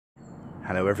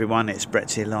Hello everyone, it's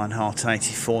Brett here,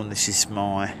 Lionheart84, and this is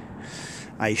my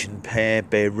Asian pear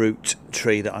bare root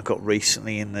tree that I got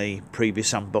recently in the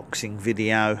previous unboxing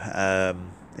video.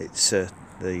 The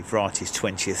variety is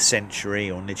 20th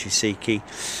century or Nijisseiki,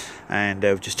 and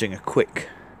we're just doing a quick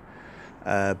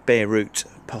bare root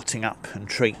potting up and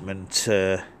treatment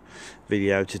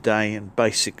video today. And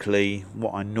basically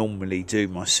what I normally do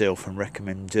myself and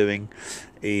recommend doing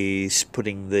is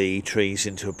putting the trees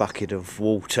into a bucket of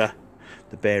water,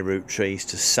 the bare root trees,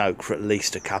 to soak for at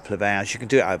least a couple of hours. You can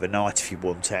do it overnight if you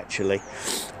want, actually,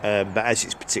 but as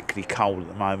it's particularly cold at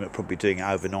the moment, probably doing it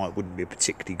overnight wouldn't be a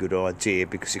particularly good idea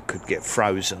because it could get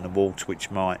frozen, the water,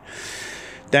 which might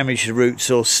damage the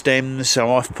roots or stems.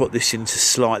 So I've put this into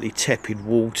slightly tepid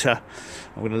water.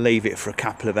 I'm going to leave it for a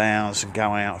couple of hours and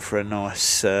go out for a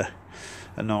nice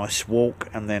walk,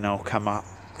 and then I'll come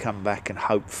back and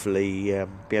hopefully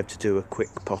be able to do a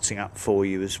quick potting up for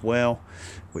you as well,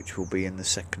 which will be in the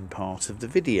second part of the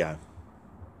video.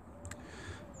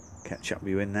 Catch up with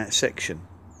you in that section.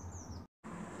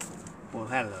 Well,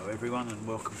 hello everyone, and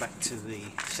welcome back to the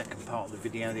second part of the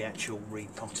video, the actual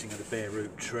repotting of the bare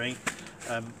root tree.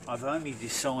 I've only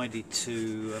decided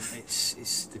to,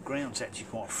 the ground's actually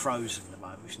quite frozen at the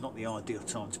moment, which is not the ideal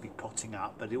time to be potting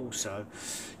up, but also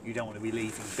you don't want to be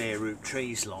leaving bare root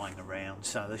trees lying around,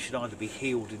 so they should either be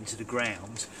healed into the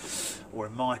ground, or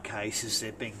in my case, as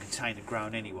they're being container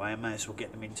grown anyway, I may as well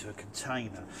get them into a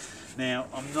container. Now,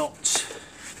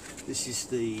 this is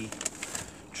the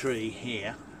tree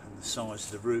here, and the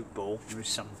size of the root ball. There is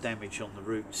some damage on the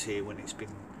roots here when it's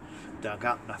been dug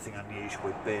up, nothing unusual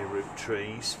with bare root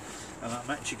trees. And I'm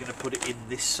actually going to put it in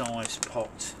this size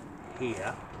pot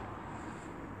here.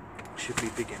 Should be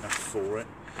big enough for it.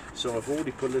 So I've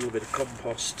already put a little bit of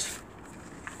compost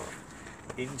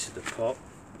into the pot.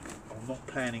 I'm not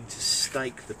planning to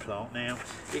stake the plant. Now,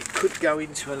 it could go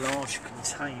into a larger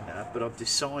container, but I've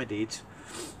decided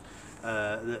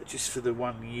that just for the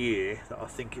 1 year that I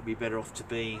think it'd be better off to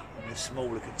be in a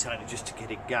smaller container just to get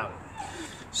it going.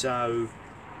 So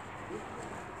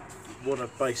what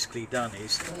I've basically done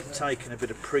is taken a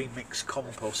bit of pre-mixed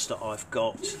compost that I've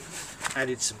got,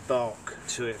 added some bark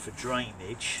to it for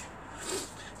drainage,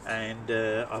 and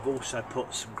I've also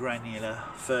put some granular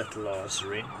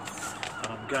fertiliser in, and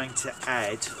I'm going to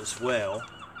add as well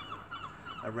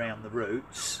around the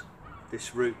roots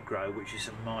this root grow, which is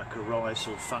a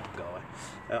mycorrhizal fungi.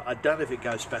 I don't know if it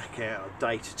goes back out of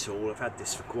date at all. I've had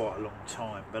this for quite a long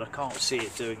time, but I can't see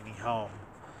it doing any harm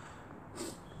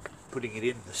putting it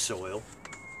in the soil.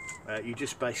 You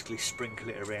just basically sprinkle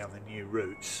it around the new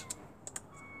roots.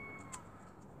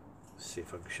 Let's see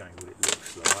if I can show you what it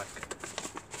looks like.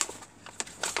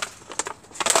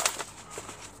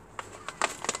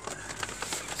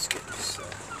 Let's get this.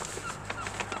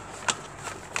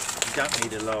 You don't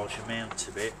need a large amount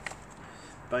of it.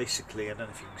 Basically, I don't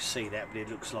know if you can see that, but it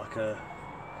looks like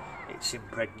it's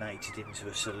impregnated into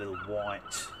a little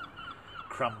white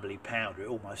crumbly powder. It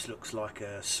almost looks like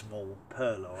a small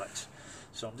perlite.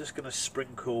 So I'm just going to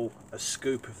sprinkle a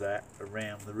scoop of that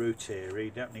around the root area.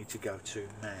 You don't need to go too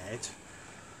mad,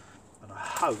 and I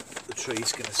hope the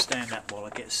tree's going to stand up while I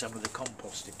get some of the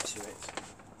compost into it.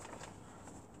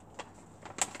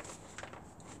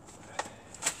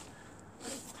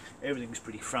 Everything's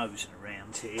pretty frozen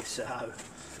around here, so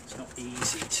it's not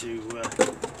easy to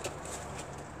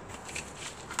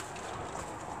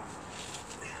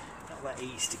that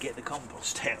easy to get the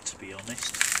compost out, to be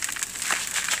honest.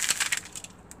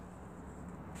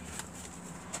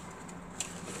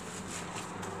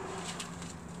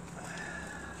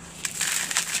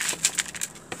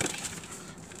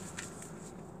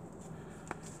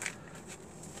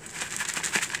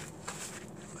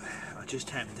 I just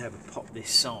happen to have a pot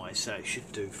this size, so it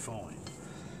should do fine.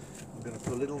 I'm going to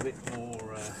put a little bit more,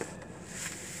 I'm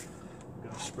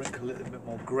going to sprinkle a little bit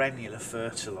more granular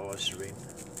fertiliser in.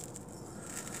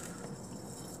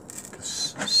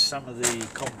 Some of the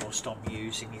compost I'm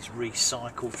using is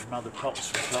recycled from other pots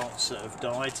from plants that have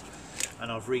died,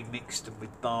 and I've remixed them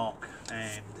with bark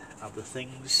and other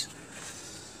things.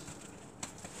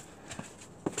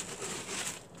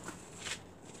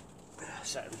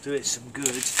 So it'll do it some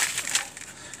good,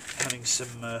 having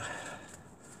some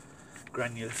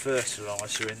granular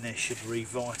fertiliser in there should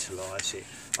revitalise it.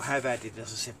 I have added,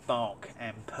 as I said, bark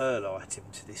and perlite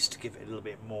into this to give it a little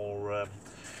bit more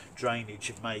drainage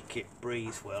and make it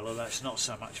breathe well, although it's not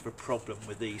so much of a problem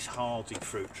with these hardy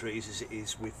fruit trees as it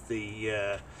is with the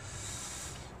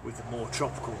more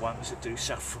tropical ones that do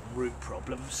suffer from root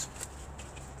problems.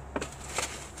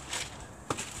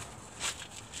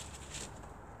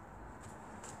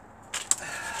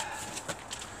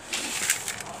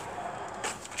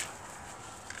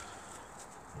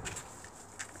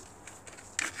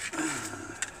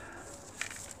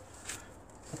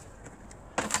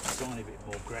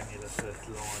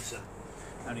 fertiliser.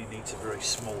 Only needs a very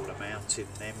small amount in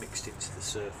there mixed into the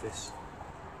surface.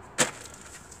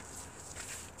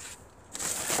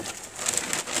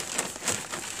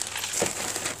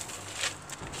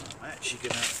 I'm actually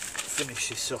going to finish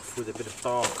this off with a bit of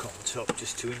bark on top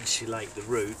just to insulate the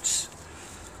roots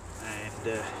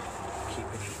and keep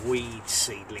any weed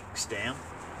seedlings down.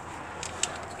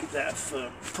 Let's give that a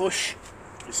firm push.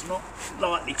 It's not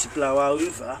likely to blow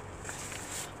over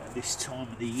at this time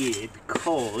of the year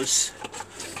because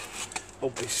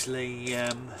obviously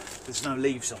there's no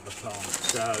leaves on the plant,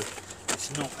 so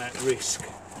it's not at risk.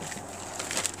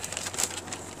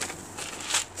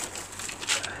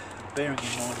 Bearing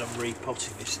in mind I'm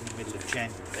repotting this in the middle of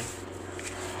January.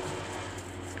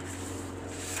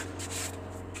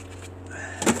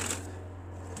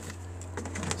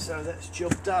 So that's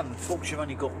job done. Unfortunately I've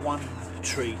only got one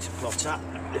tree to plot up.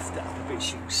 Lift that up a bit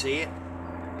so you can see it.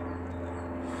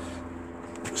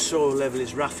 The soil level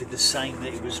is roughly the same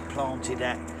that it was planted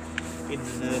at in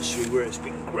the nursery where it's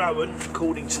been growing.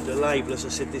 According to the label, as I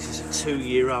said, this is a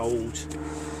 2-year-old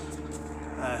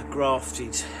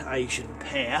grafted Asian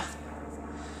pear.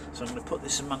 So I'm going to put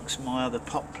this amongst my other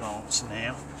pot plants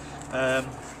now.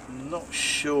 I'm not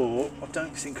sure, I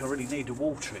don't think I really need to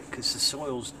water it because the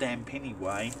soil's damp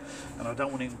anyway and I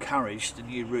don't want to encourage the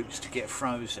new roots to get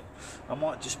frozen. I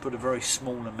might just put a very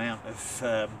small amount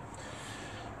of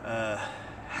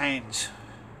hand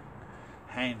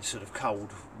sort of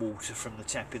cold water from the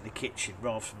tap in the kitchen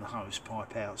rather than the hose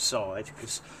pipe outside,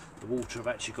 because the water I've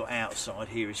actually got outside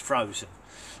here is frozen,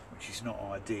 which is not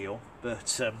ideal.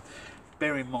 But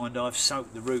bear in mind I've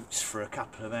soaked the roots for a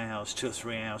couple of hours, 2 or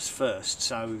 3 hours first,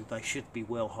 so they should be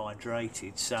well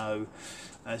hydrated. So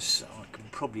as I can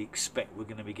probably expect, we're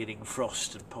going to be getting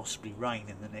frost and possibly rain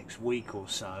in the next week or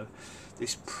so.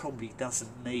 This probably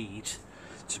doesn't need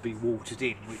to be watered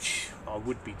in, which I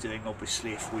would be doing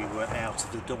obviously if we were out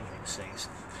of the dorming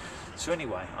season. So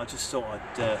anyway, I just thought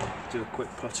I'd do a quick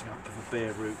plotting up of a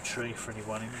bare root tree for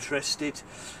anyone interested.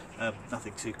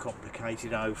 Nothing too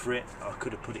complicated over it. I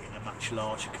could have put it in a much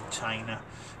larger container,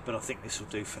 but I think this will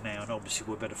do for now, and obviously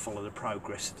we'll better follow the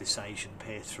progress of this Asian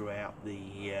pear throughout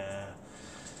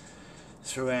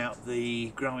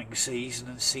the growing season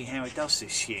and see how it does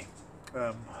this year.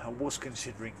 I was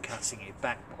considering cutting it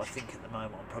back, but I think at the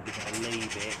moment I'm probably going to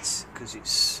leave it because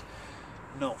it's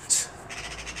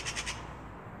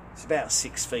about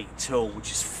 6 feet tall,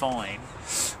 which is fine.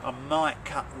 I might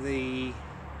cut the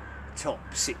top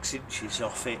 6 inches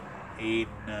off it in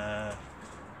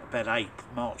about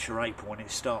March or April when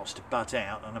it starts to bud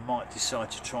out, and I might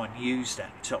decide to try and use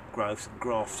that top growth and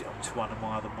graft it onto one of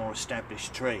my other more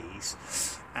established trees,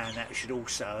 and that should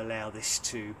also allow this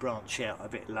to branch out a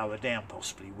bit lower down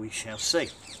possibly. We shall see.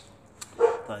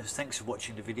 So thanks for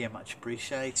watching the video, much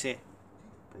appreciate it.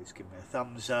 Please give me a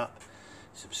thumbs up,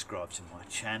 subscribe to my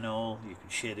channel, you can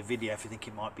share the video if you think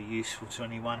it might be useful to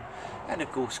anyone, and of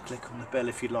course click on the bell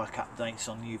if you'd like updates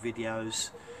on new videos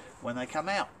when they come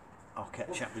out. I'll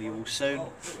catch up with you all soon.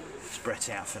 It's Brett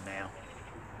out for now.